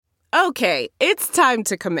Okay, it's time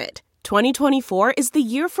to commit. 2024 is the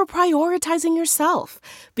year for prioritizing yourself.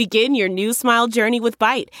 Begin your new smile journey with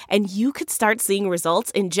Byte, and you could start seeing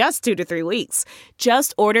results in just 2 to 3 weeks.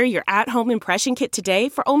 Just order your at-home impression kit today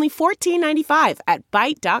for only $14.95 at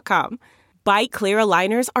Byte.com. Byte Clear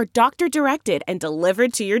aligners are doctor-directed and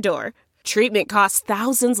delivered to your door. Treatment costs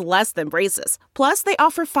thousands less than braces. Plus, they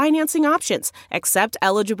offer financing options, accept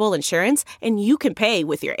eligible insurance, and you can pay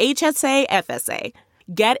with your HSA FSA.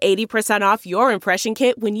 Get 80% off your impression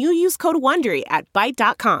kit when you use code WONDERY at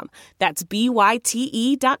Byte.com. That's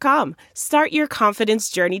BYTE.com. Start your confidence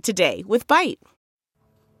journey today with Byte.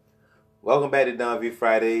 Welcome back to Donview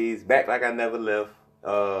Fridays. Back like I never left.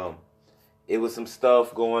 It was some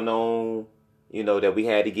stuff going on, that we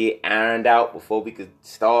had to get ironed out before we could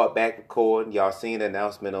start back recording. Y'all seen the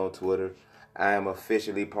announcement on Twitter. I am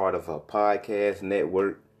officially part of a podcast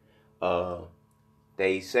network.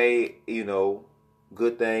 They say,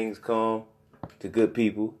 good things come to good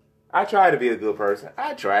people. I try to be a good person.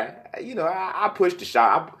 I try. I push the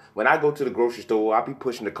shop. When I go to the grocery store, I be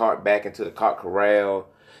pushing the cart back into the cart corral,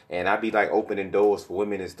 and I be like opening doors for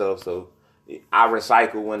women and stuff. So I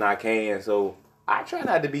recycle when I can. So I try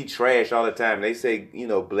not to be trash all the time. They say,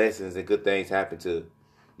 blessings and good things happen to,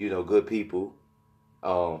 good people.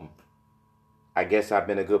 I guess I've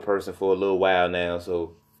been a good person for a little while now.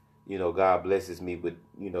 So, God blesses me with,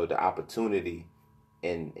 the opportunity.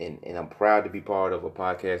 And I'm proud to be part of a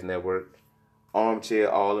podcast network.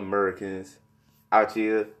 Armchair All-Americans out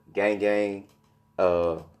here, gang.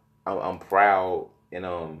 I'm proud and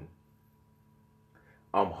I'm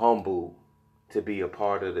humble to be a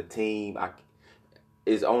part of the team.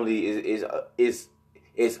 It only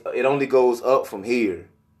goes up from here.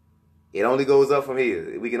 It only goes up from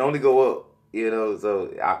here. We can only go up,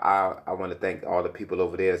 So I want to thank all the people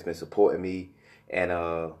over there that's been supporting me, and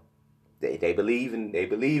They believe in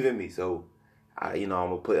me, so I'm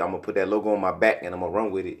gonna put that logo on my back and I'm gonna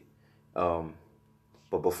run with it.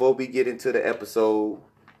 But before we get into the episode,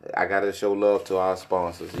 I gotta show love to our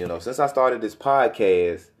sponsors. Since I started this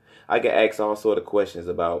podcast, I get asked all sort of questions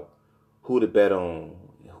about who to bet on,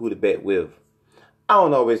 who to bet with. I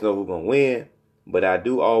don't always know who's gonna win, but I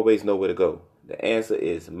do always know where to go. The answer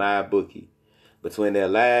is MyBookie. Between their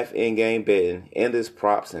live in-game betting, endless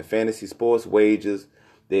props, and fantasy sports wagers,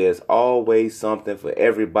 there's always something for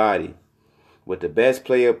everybody. With the best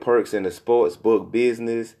player perks in the sports book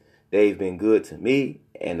business, they've been good to me,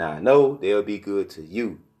 and I know they'll be good to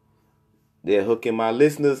you. They're hooking my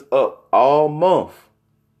listeners up all month.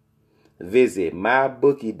 Visit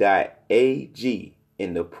mybookie.ag,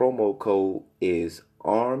 and the promo code is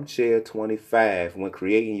armchair25 when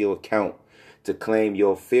creating your account to claim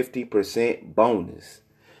your 50% bonus.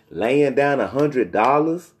 Laying down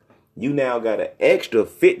 $100, you now got an extra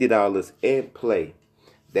 $50 in play.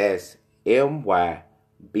 That's mybookie.ag,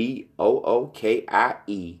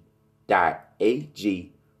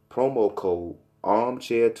 promo code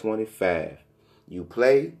armchair25. You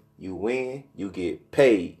play, you win, you get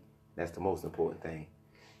paid. That's the most important thing,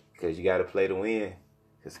 because you got to play to win,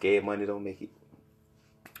 because scared money don't make it.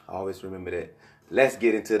 Always remember that. Let's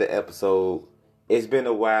get into the episode. It's been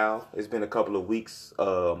a while. It's been a couple of weeks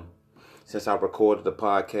since I recorded the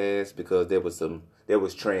podcast, because there was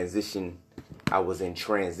transition. I was in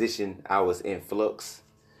transition. I was in flux.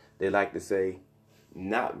 They like to say,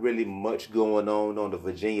 not really much going on the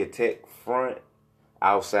Virginia Tech front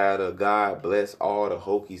outside of God bless all the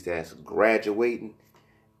Hokies that's graduating.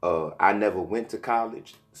 I never went to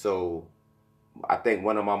college, so I think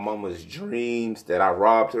one of my mama's dreams that I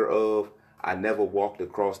robbed her of, I never walked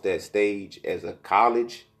across that stage as a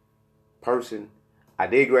college person. I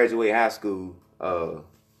did graduate high school, for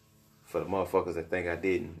the motherfuckers that think I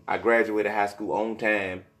didn't. I graduated high school on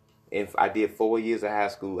time, and I did 4 years of high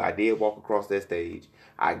school. I did walk across that stage.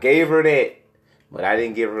 I gave her that, but I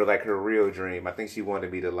didn't give her like her real dream. I think she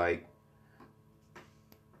wanted me to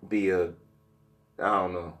be I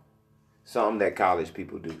don't know, something that college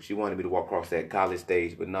people do. She wanted me to walk across that college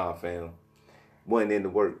stage, but nah, fam, wasn't in the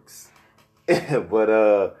works.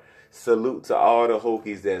 But salute to all the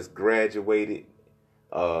Hokies that's graduated.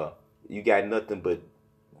 You got nothing but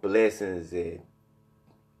blessings and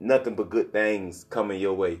nothing but good things coming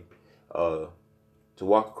your way. To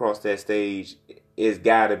walk across that stage, it's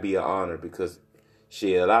gotta be an honor, because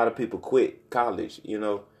shit, a lot of people quit college.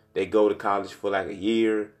 They go to college for like a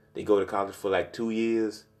year. They go to college for like 2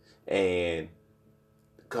 years, and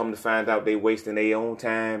come to find out they wasting their own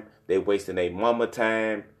time. They wasting their mama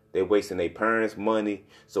time. They wasting their parents' money.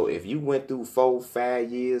 So if you went through 4,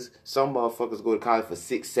 5 years, some motherfuckers go to college for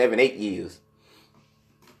 6, 7, 8 years.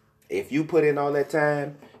 If you put in all that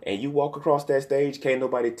time, And you walk across that stage, can't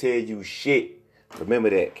nobody tell you shit. Remember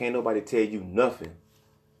that. Can't nobody tell you nothing.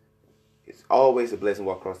 It's always a blessing to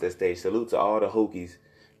walk across that stage. Salute to all the Hokies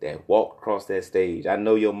that walk across that stage. I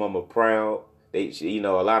know your mama proud. A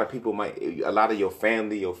lot of people a lot of your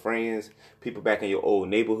family, your friends, people back in your old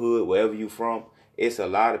neighborhood, wherever you from, it's a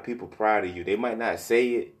lot of people proud of you. They might not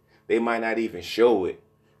say it, they might not even show it,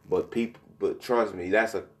 but trust me,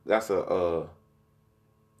 that's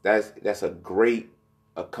a great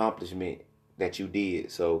accomplishment that you did.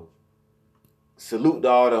 So salute to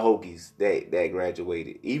all the Hokies that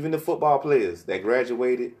graduated, even the football players that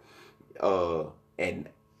graduated, and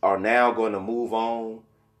are now going to move on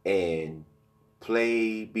and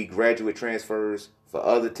be graduate transfers for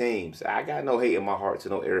other teams. I got no hate in my heart to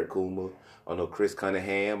no Eric Kuma or no Chris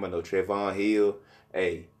Cunningham or no Trevon Hill.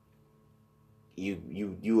 Hey,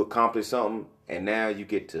 you accomplished something, and now you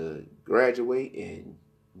get to graduate and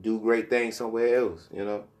do great things somewhere else.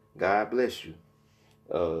 God bless you.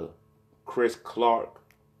 Chris Clark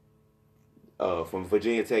from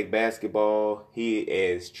Virginia Tech basketball, he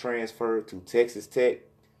is transferred to Texas Tech.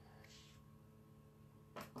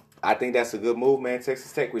 I think that's a good move, man.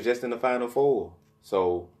 Texas Tech was just in the Final Four.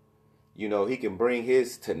 So, he can bring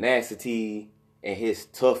his tenacity and his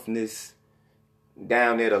toughness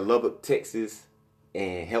down there to Lubbock, Texas,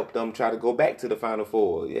 and help them try to go back to the Final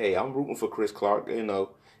Four. Yeah, I'm rooting for Chris Clark.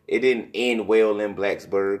 It didn't end well in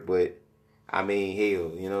Blacksburg, but, I mean, hell,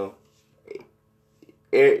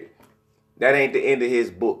 that ain't the end of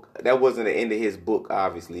his book. That wasn't the end of his book,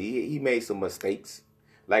 obviously. He made some mistakes.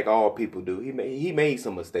 Like all people do. He made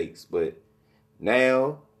some mistakes, but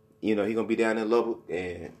now, he's going to be down in Lubbock,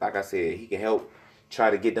 and like I said, he can help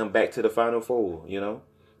try to get them back to the Final Four,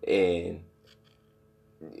 and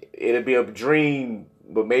it'll be a dream,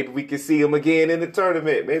 but maybe we can see him again in the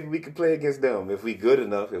tournament. Maybe we can play against them if we good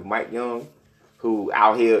enough. If Mike Young,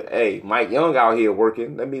 Mike Young out here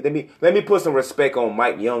working. Let me put some respect on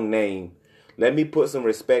Mike Young's name. Because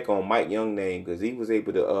he was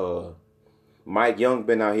able to, Mike Young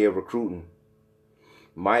been out here recruiting.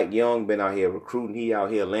 He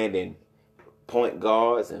out here landing point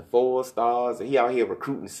guards and 4-stars. And he out here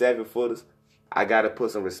recruiting 7-footers. I got to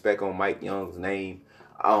put some respect on Mike Young's name.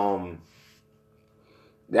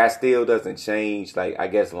 That still doesn't change, I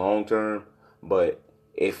guess, long term. But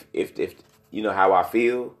if how I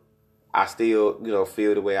feel, I still,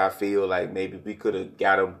 feel the way I feel. Like maybe we could have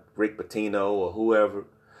got him Rick Pitino or whoever.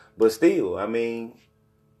 But still, I mean,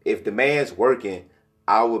 if the man's working,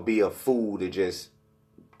 I would be a fool to just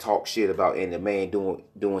talk shit about the man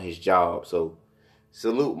doing his job. So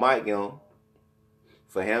salute Mike Young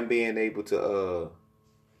for him being able to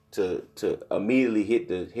immediately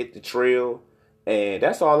hit the trail. And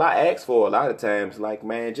that's all I ask for a lot of times. Like,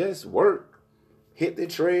 man, just work. Hit the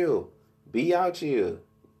trail. Be out here.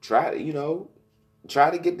 Try to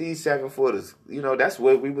get these 7-footers. That's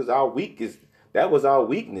what that was our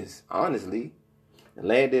weakness, honestly.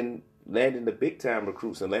 Landing the big time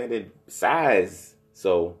recruits and landing size.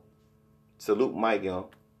 So salute Mike Young.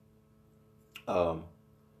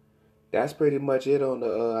 That's pretty much it on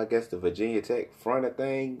the Virginia Tech front of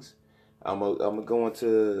things. I'm gonna go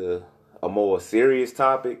into a more serious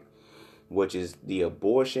topic, which is the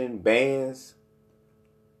abortion bans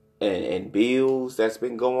and bills that's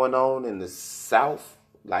been going on in the South,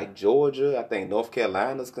 like Georgia. I think North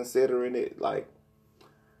Carolina's considering it.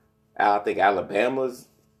 I think Alabama's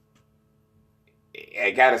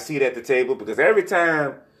got a seat at the table, because every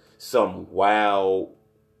time some wild,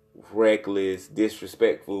 reckless,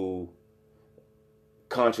 disrespectful,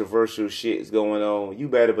 controversial shit is going on, you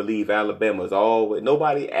better believe Alabama's always.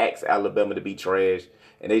 Nobody asks Alabama to be trash,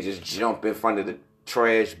 and they just jump in front of the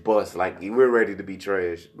trash bus like we're ready to be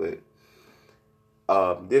trash. But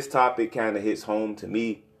this topic kind of hits home to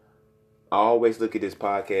me. I always look at this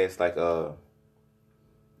podcast like I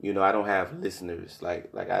don't have listeners.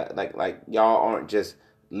 Like y'all aren't just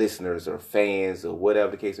listeners or fans or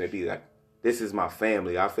whatever the case may be. Like, this is my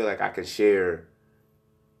family. I feel like I can share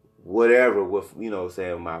whatever with,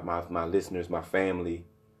 my listeners, my family.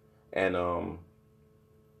 And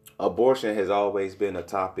abortion has always been a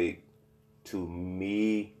topic to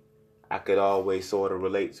me I could always sort of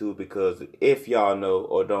relate to, because if y'all know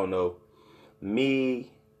or don't know,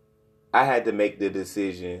 I had to make the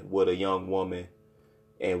decision with a young woman,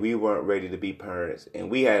 and we weren't ready to be parents,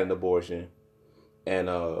 and we had an abortion. And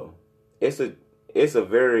it's a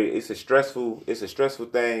stressful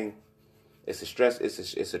thing. It's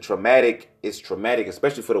traumatic,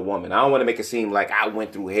 especially for the woman. I don't want to make it seem like I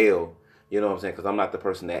went through hell, you know what I'm saying? Because I'm not the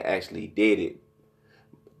person that actually did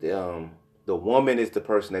it. The woman is the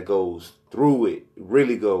person that goes through it,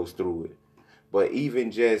 really goes through it. But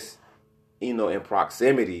even just, in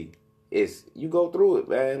proximity, you go through it,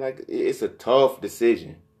 man. Like, it's a tough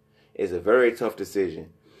decision. It's a very tough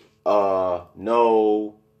decision.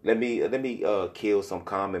 No, let me kill some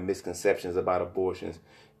common misconceptions about abortions.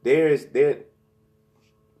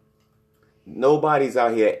 Nobody's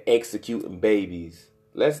out here executing babies.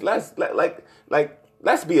 Let's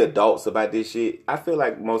be adults about this shit. I feel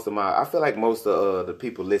like most of the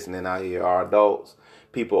people listening out here are adults.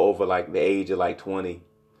 People over like the age of like 20.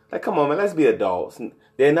 Like, come on, man, let's be adults.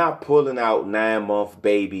 They're not pulling out 9-month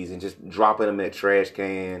babies and just dropping them in a trash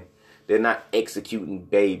can. They're not executing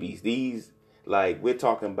babies. These, like, we're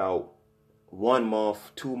talking about 1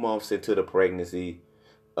 month, 2 months into the pregnancy.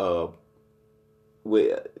 There's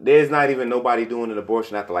not even nobody doing an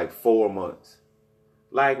abortion after like 4 months.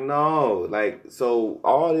 Like, no, like, so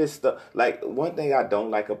all this stuff. Like, one thing I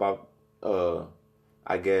don't like about,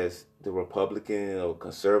 I guess, the Republican or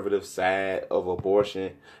conservative side of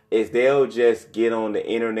abortion is they'll just get on the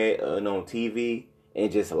internet and on TV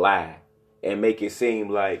and just lie and make it seem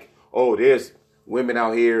like, oh, there's women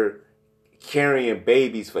out here carrying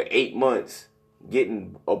babies for 8 months,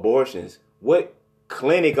 getting abortions. What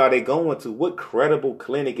clinic are they going to? What credible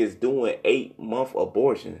clinic is doing 8-month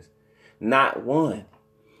abortions? Not one.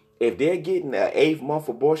 If they're getting an 8th-month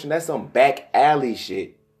abortion, that's some back alley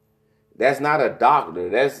shit. That's not a doctor.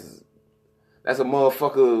 That's a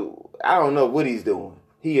motherfucker. I don't know what he's doing.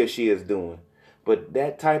 He or she is doing. But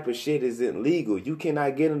that type of shit isn't legal. You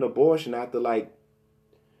cannot get an abortion after like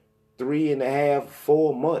 3.5,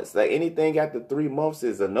 4 months. Like, anything after 3 months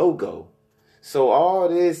is a no-go. So all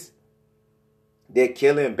this, they're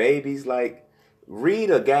killing babies. Like,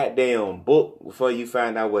 read a goddamn book before you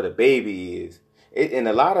find out what a baby is. And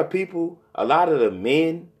a lot of people, a lot of the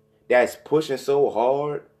men that's pushing so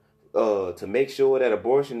hard to make sure that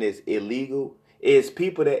abortion is illegal is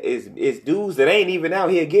people that is dudes that ain't even out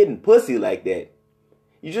here getting pussy like that.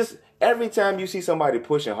 You just, every time you see somebody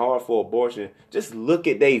pushing hard for abortion, just look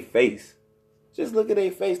at their face. Just look at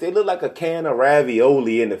their face. They look like a can of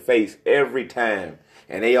ravioli in the face every time.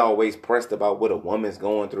 And they always pressed about what a woman's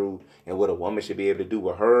going through and what a woman should be able to do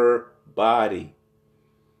with her body.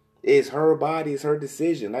 It's her body. It's her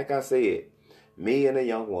decision. Like I said, me and a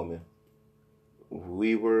young woman,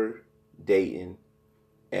 we were dating,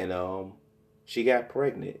 and she got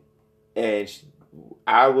pregnant. And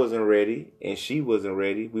I wasn't ready, and she wasn't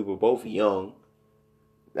ready. We were both young.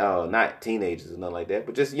 Not teenagers or nothing like that,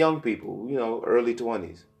 but just young people, early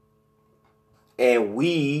 20s. And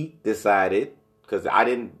we decided, because I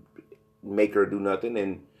didn't make her do nothing,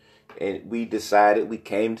 and we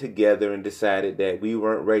came together and decided that we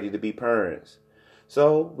weren't ready to be parents.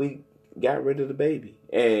 So we got rid of the baby.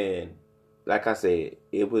 And like I said,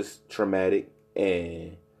 it was traumatic,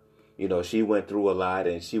 and she went through a lot,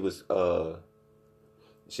 and she was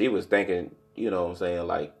thinking,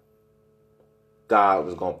 like God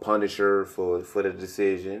was gonna punish her for the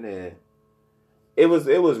decision, and it was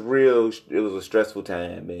a stressful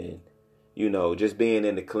time, and just being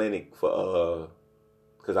in the clinic for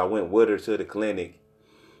because I went with her to the clinic,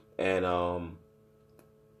 and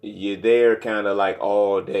you're there kind of like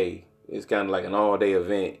all day. It's kind of like an all day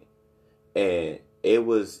event, and it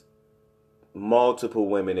was multiple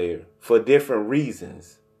women there for different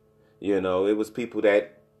reasons. It was people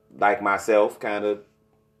that, like myself, kind of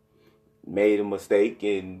made a mistake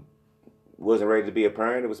and wasn't ready to be a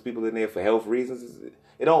parent. It was people in there for health reasons.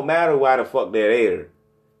 It don't matter why the fuck they're there.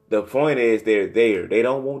 The point is they're there. They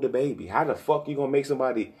don't want the baby. How the fuck you gonna make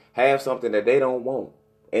somebody have something that they don't want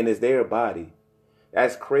and it's their body?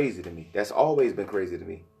 That's crazy to me. That's always been crazy to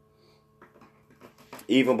me.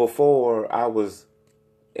 Even before I was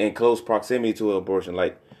in close proximity to an abortion,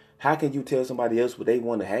 like, how can you tell somebody else what they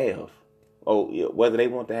want to have? Or whether they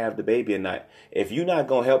want to have the baby or not? If you're not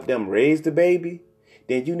gonna help them raise the baby,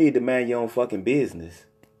 then you need to mind your own fucking business.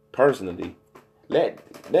 Personally.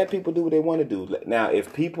 Let people do what they want to do. Now,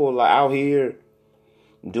 if people are out here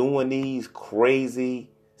doing these crazy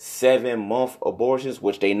 7-month abortions,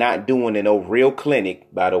 which they not doing in no real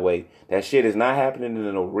clinic, by the way, that shit is not happening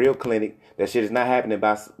in no real clinic. That shit is not happening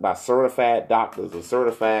by certified doctors or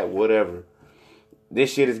certified whatever.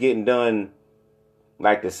 This shit is getting done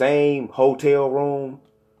like the same hotel room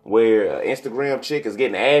where an Instagram chick is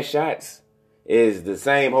getting ass shots. Is the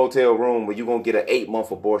same hotel room where you're going to get an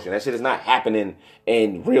 8-month abortion. That shit is not happening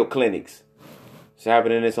in real clinics. It's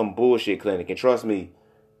happening in some bullshit clinic. And trust me,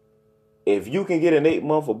 if you can get an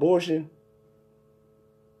 8-month abortion,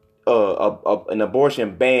 an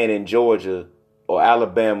abortion ban in Georgia or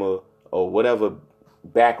Alabama or whatever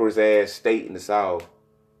backwards ass state in the South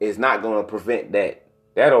is not going to prevent that.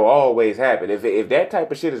 That'll always happen. If that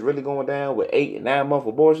type of shit is really going down with 8 and 9 month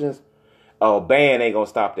abortions, a ban ain't gonna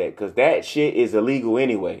stop that, because that shit is illegal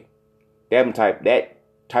anyway. That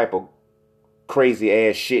type of crazy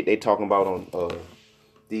ass shit they talking about on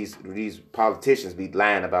these politicians be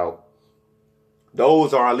lying about.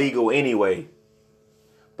 Those are illegal anyway.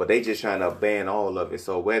 But they just trying to ban all of it.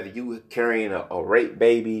 So whether you carrying a rape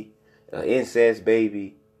baby, an incest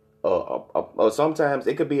baby, or sometimes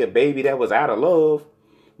it could be a baby that was out of love,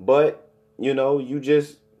 but you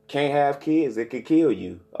just can't have kids. It could kill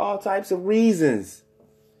you. All types of reasons.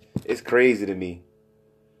 It's crazy to me.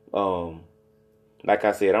 Like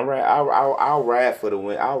I said, I'll ride for the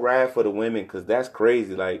women. I'll ride for the women, because that's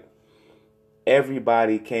crazy. Like,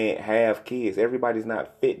 everybody can't have kids. Everybody's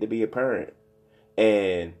not fit to be a parent.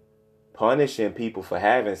 And punishing people for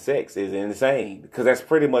having sex is insane, because that's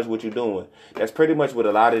pretty much what you're doing. That's pretty much what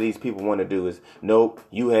a lot of these people want to do is, nope,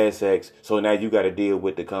 you had sex, so now you got to deal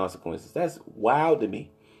with the consequences. That's wild to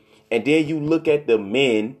me. And then you look at the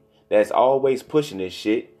men that's always pushing this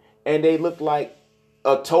shit, and they look like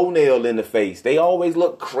a toenail in the face. They always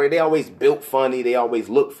look crazy. They always built funny. They always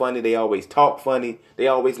look funny. They always talk funny. They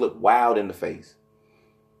always look wild in the face.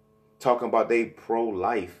 Talking about they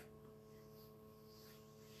pro-life,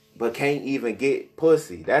 but can't even get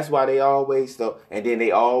pussy. That's why they always and then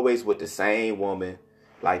they always with the same woman.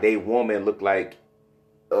 Like, they woman look like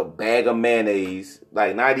a bag of mayonnaise.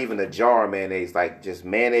 Like, not even a jar of mayonnaise. Like, just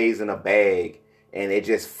mayonnaise in a bag. And it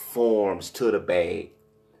just forms to the bag.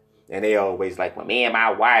 And they always like, well, me and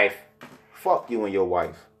my wife. Fuck you and your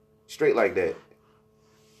wife. Straight like that.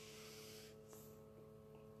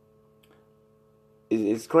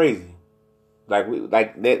 It's crazy.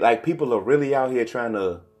 Like people are really out here trying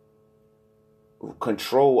to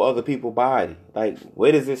control other people's body. Like,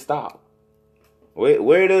 where does it stop?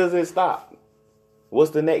 Where does it stop?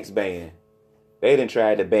 What's the next ban? They done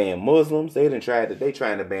tried to ban Muslims. They trying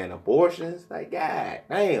to ban abortions. Like, god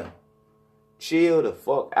damn. Chill the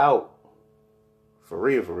fuck out. For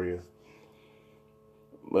real.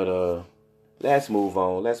 But let's move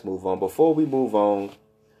on. Before we move on,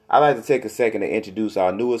 I'd like to take a second to introduce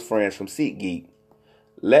our newest friends from SeatGeek.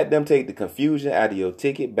 Let them take the confusion out of your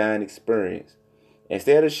ticket buying experience.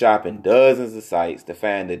 Instead of shopping dozens of sites to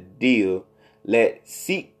find a deal, let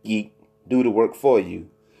SeatGeek do the work for you.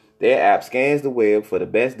 Their app scans the web for the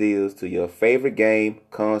best deals to your favorite game,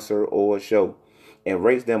 concert, or show, and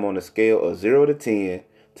rates them on a scale of 0 to 10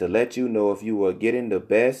 to let you know if you are getting the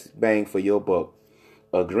best bang for your buck.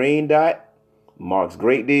 A green dot marks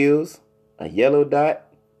great deals. A yellow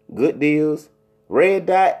dot, good deals. Red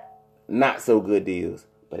dot, not so good deals.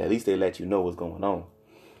 But at least they let you know what's going on.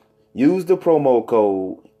 Use the promo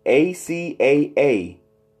code ACAA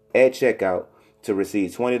at checkout to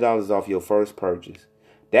receive $20 off your first purchase.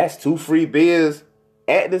 That's 2 free beers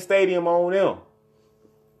at the stadium on them.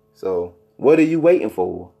 So, what are you waiting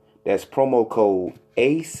for? That's promo code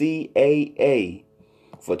ACAA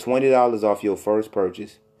for $20 off your first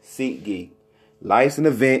purchase. SeatGeek. Life's an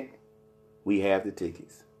event. We have the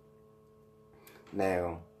tickets.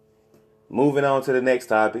 Now, moving on to the next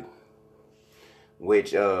topic,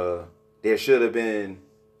 which there should have been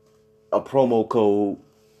a promo code.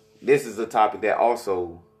 This is a topic that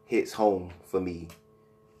also hits home for me.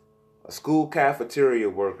 A school cafeteria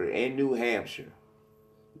worker in New Hampshire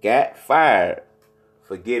got fired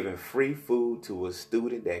for giving free food to a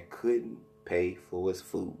student that couldn't pay for his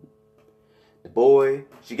food. The boy,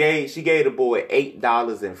 she gave the boy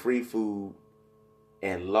 $8 in free food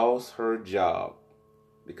and lost her job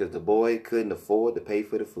because the boy couldn't afford to pay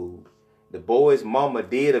for the food. The boy's mama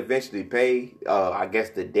did eventually pay, I guess,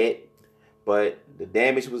 the debt, but the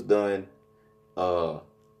damage was done.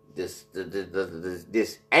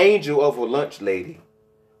 This angel of a lunch lady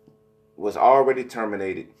was already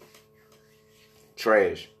terminated.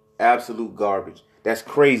 Trash. Absolute garbage. That's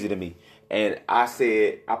crazy to me. And I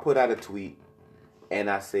put out a tweet, and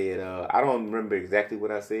I said, I don't remember exactly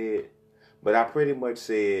what I said, but I pretty much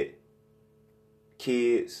said,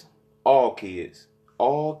 all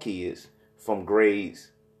kids from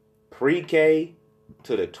grades pre-K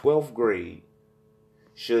to the 12th grade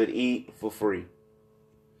should eat for free.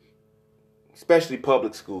 Especially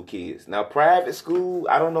public school kids. Now, private school,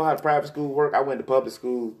 I don't know how private school work. I went to public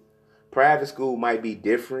school. Private school might be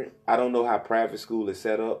different. I don't know how private school is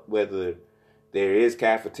set up, whether there is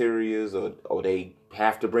cafeterias or they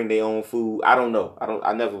have to bring their own food. I don't know.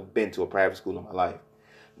 I've never been to a private school in my life.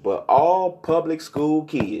 But all public school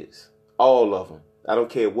kids, all of them, I don't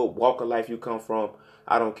care what walk of life you come from.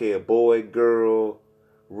 I don't care, boy, girl,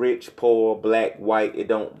 rich, poor, black, white, it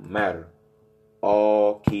don't matter.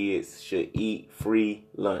 All kids should eat free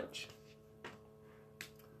lunch.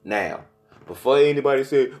 Now, before anybody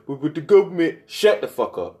said, but with the government, shut the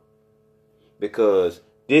fuck up. Because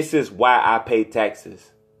this is why I pay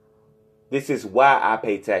taxes. This is why I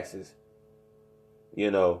pay taxes. You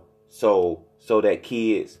know, so that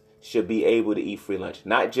kids should be able to eat free lunch.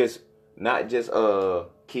 Not just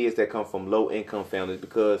kids that come from low income families,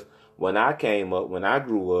 because when I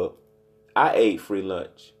grew up, I ate free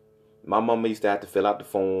lunch. My mama used to have to fill out the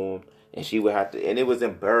form, and she would have to, and it was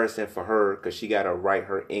embarrassing for her because she got to write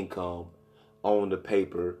her income on the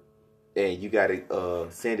paper, and you got to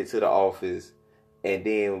send it to the office, and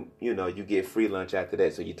then, you know, you get free lunch after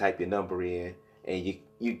that. So you type your number in, and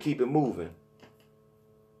you keep it moving.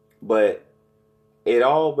 But it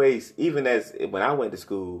always, even as when I went to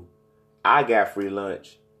school, I got free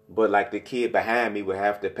lunch, but like the kid behind me would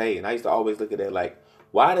have to pay. And I used to always look at that like,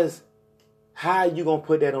 how are you going to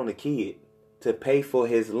put that on the kid to pay for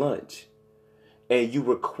his lunch? And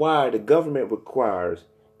the government requires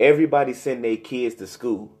everybody send their kids to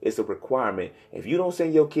school. It's a requirement. If you don't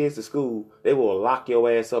send your kids to school, they will lock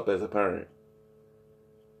your ass up as a parent.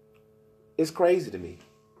 It's crazy to me.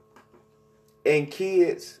 And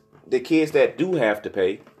the kids that do have to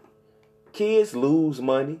pay, kids lose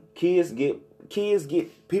money. Kids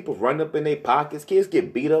get people run up in their pockets. Kids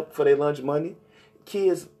get beat up for their lunch money.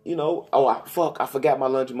 Kids, you know, I forgot my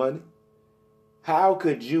lunch money. How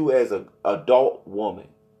could you, as an adult woman,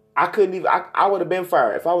 I would have been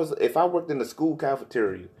fired. If I worked in the school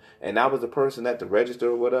cafeteria and I was the person at the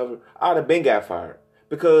register or whatever, I'd have been got fired.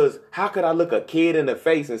 Because how could I look a kid in the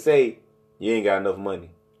face and say, you ain't got enough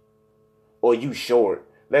money? Or you short.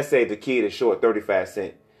 Let's say the kid is short 35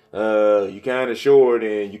 cents. You kind of short,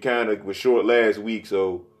 and you kind of was short last week.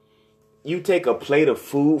 So you take a plate of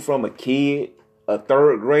food from a kid, a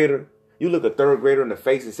third grader. You look a third grader in the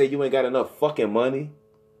face and say you ain't got enough fucking money.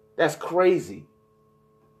 That's crazy.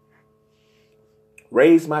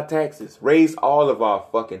 Raise my taxes. Raise all of our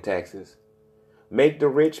fucking taxes. Make the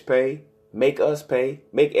rich pay. Make us pay.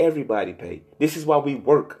 Make everybody pay. This is why we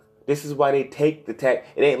work. This is why they take the tax.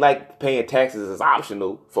 It ain't like paying taxes is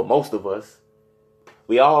optional for most of us.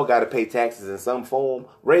 We all got to pay taxes in some form.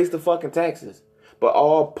 Raise the fucking taxes. But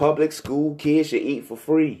all public school kids should eat for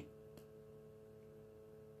free.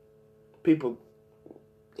 People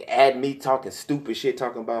add me talking stupid shit,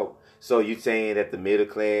 talking about, so you saying that the middle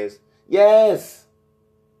class? Yes.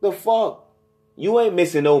 The fuck? You ain't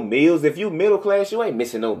missing no meals. If you middle class, you ain't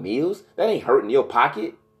missing no meals. That ain't hurting your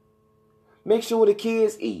pocket. Make sure the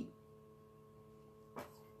kids eat.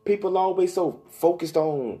 People always so focused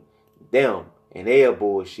on them and their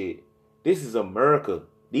bullshit. This is America.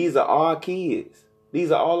 These are our kids. These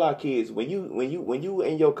are all our kids. When you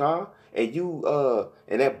in your car and you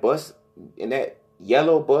in that bus, in that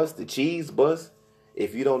yellow bus, the cheese bus,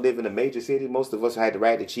 if you don't live in a major city, most of us had to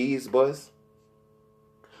ride the cheese bus.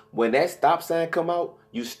 When that stop sign come out,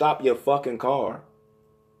 you stop your fucking car.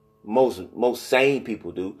 Most sane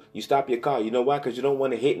people do. You stop your car. You know why? Because you don't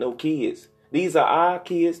want to hit no kids. These are our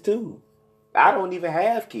kids too. I don't even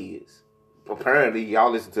have kids. Apparently,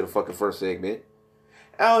 y'all listen to the fucking first segment.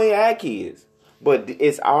 I don't even have kids. But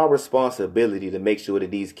it's our responsibility to make sure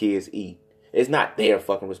that these kids eat. It's not their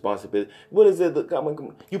fucking responsibility. What is it? Come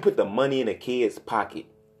on. You put the money in a kid's pocket,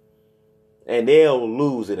 and they'll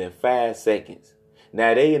lose it in 5 seconds.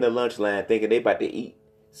 Now they in the lunch line thinking they about to eat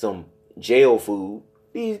some jail food.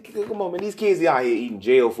 Come on, man. These kids out here eating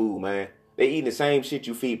jail food, man. They eating the same shit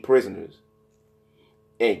you feed prisoners.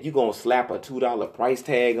 And you gonna slap a $2 price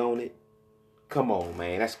tag on it? Come on,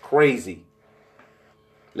 man. That's crazy.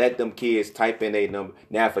 Let them kids type in their number.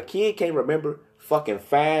 Now, if a kid can't remember fucking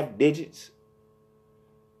 5 digits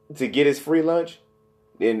to get his free lunch,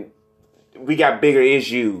 then we got bigger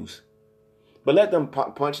issues. But let them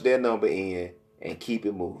punch their number in and keep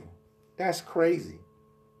it moving. That's crazy.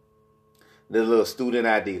 The little student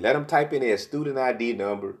ID. Let them type in their student ID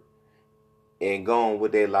number and go on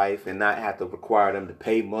with their life and not have to require them to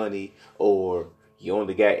pay money, or you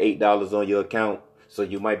only got $8 on your account, so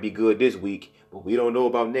you might be good this week, but we don't know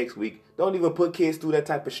about next week. Don't even put kids through that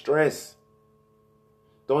type of stress.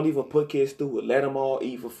 Don't even put kids through it. Let them all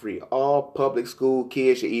eat for free. All public school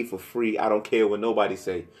kids should eat for free. I don't care what nobody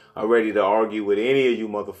say. I'm ready to argue with any of you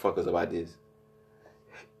motherfuckers about this.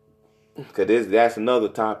 Because that's another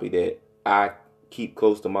topic that I keep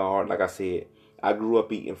close to my heart. Like I said, I grew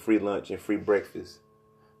up eating free lunch and free breakfast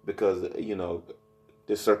because, you know,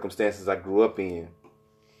 the circumstances I grew up in.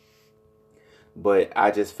 But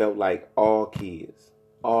I just felt like all kids,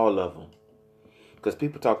 all of them. Because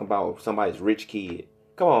people talking about somebody's rich kid.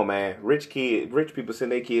 Come on, man. Rich people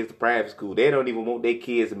send their kids to private school. They don't even want their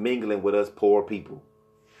kids mingling with us poor people.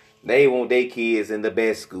 They want their kids in the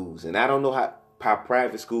best schools. And I don't know how.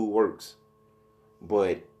 private school works.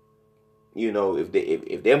 But you know,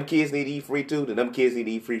 if them kids need to eat free too, then them kids need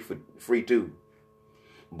to eat free too.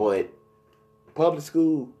 But public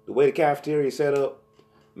school, the way the cafeteria is set up,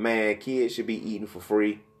 man, kids should be eating for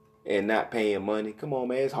free and not paying money. Come on,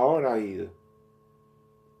 man, it's hard out here.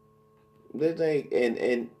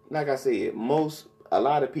 And like I said, a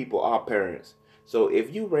lot of people are parents. So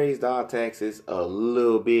if you raised our taxes a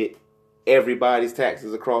little bit, everybody's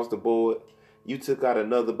taxes across the board, you took out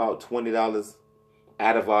another about $20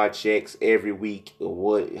 out of our checks every week,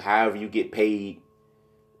 or however you get paid,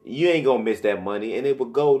 you ain't gonna miss that money, and it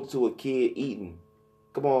would go to a kid eating.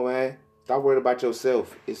 Come on, man, stop worrying about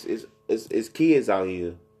yourself. It's kids out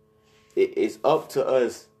here. It's up to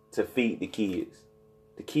us to feed the kids.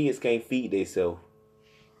 The kids can't feed themselves.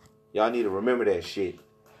 Y'all need to remember that shit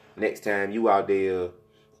next time you out there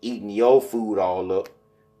eating your food all up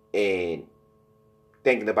and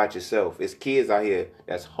thinking about yourself. It's kids out here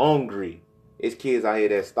that's hungry. It's kids out here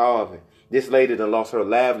that's starving. This lady done lost her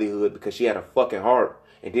livelihood because she had a fucking heart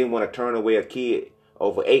and didn't want to turn away a kid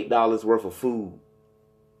over $8 worth of food.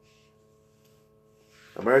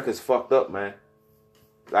 America's fucked up, man.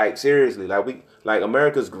 Like, seriously. Like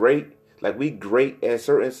America's great. Like, we great at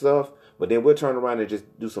certain stuff, but then we'll turn around and just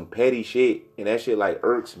do some petty shit, and that shit, like,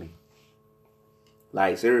 irks me.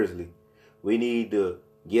 Like, seriously. We need to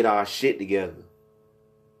get our shit together.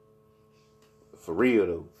 For real,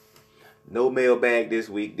 though. No mailbag this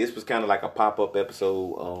week. This was kind of like a pop-up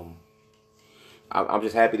episode. I'm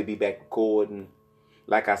just happy to be back recording.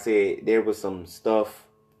 Like I said, there was some stuff,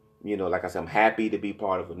 you know, like I said, I'm happy to be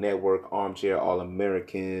part of a network, Armchair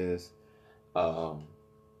All-Americans.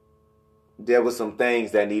 There was some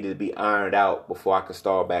things that needed to be ironed out before I could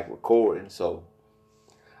start back recording. So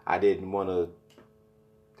I didn't want to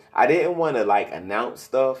like announce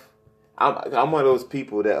stuff. I'm one of those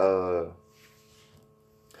people that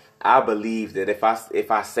I believe that if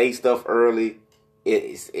I say stuff early,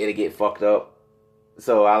 it'll get fucked up.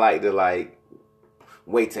 So I like to like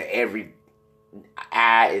wait till every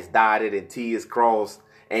I is dotted and T is crossed,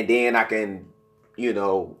 and then I can, you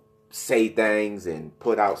know, say things and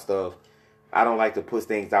put out stuff. I don't like to put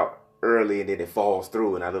things out early and then it falls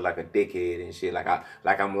through and I look like a dickhead and shit,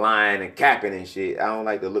 like I'm lying and capping and shit. I don't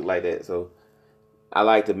like to look like that. So I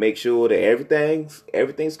like to make sure that everything's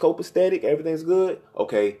copacetic, everything's good.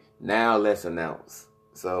 Okay, now let's announce.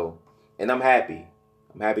 So, and I'm happy.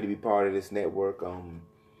 I'm happy to be part of this network.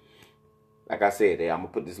 Like I said, I'm gonna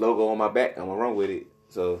put this logo on my back. I'm gonna run with it.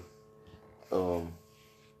 So,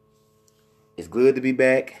 it's good to be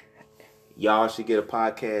back. Y'all should get a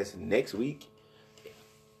podcast next week.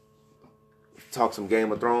 Talk some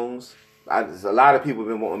Game of Thrones. There's a lot of people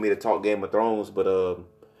been wanting me to talk Game of Thrones, but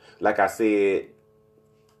like I said,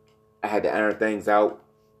 I had to iron things out,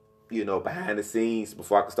 you know, behind the scenes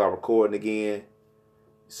before I could start recording again.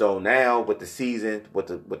 So now with the season, with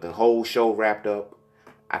the whole show wrapped up,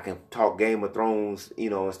 I can talk Game of Thrones, you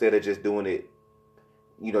know, instead of just doing it,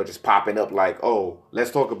 you know, just popping up like, oh, let's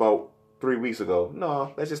talk about 3 weeks ago.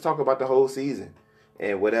 No, let's just talk about the whole season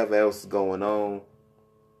and whatever else is going on.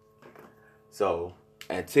 So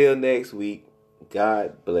until next week,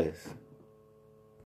 God bless.